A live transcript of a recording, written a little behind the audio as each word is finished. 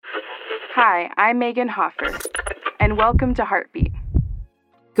Hi, I'm Megan Hoffer, and welcome to Heartbeat.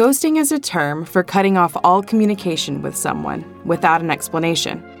 Ghosting is a term for cutting off all communication with someone without an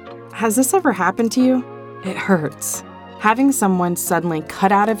explanation. Has this ever happened to you? It hurts. Having someone suddenly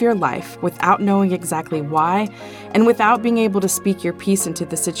cut out of your life without knowing exactly why and without being able to speak your piece into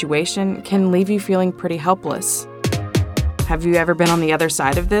the situation can leave you feeling pretty helpless. Have you ever been on the other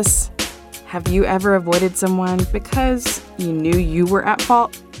side of this? Have you ever avoided someone because you knew you were at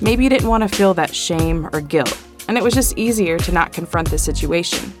fault? Maybe you didn't want to feel that shame or guilt, and it was just easier to not confront the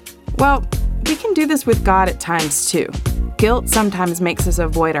situation. Well, we can do this with God at times too. Guilt sometimes makes us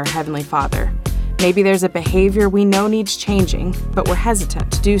avoid our Heavenly Father. Maybe there's a behavior we know needs changing, but we're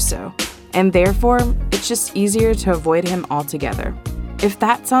hesitant to do so, and therefore, it's just easier to avoid Him altogether. If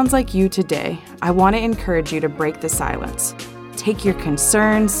that sounds like you today, I want to encourage you to break the silence. Take your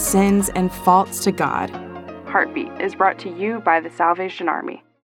concerns, sins, and faults to God. Heartbeat is brought to you by the Salvation Army.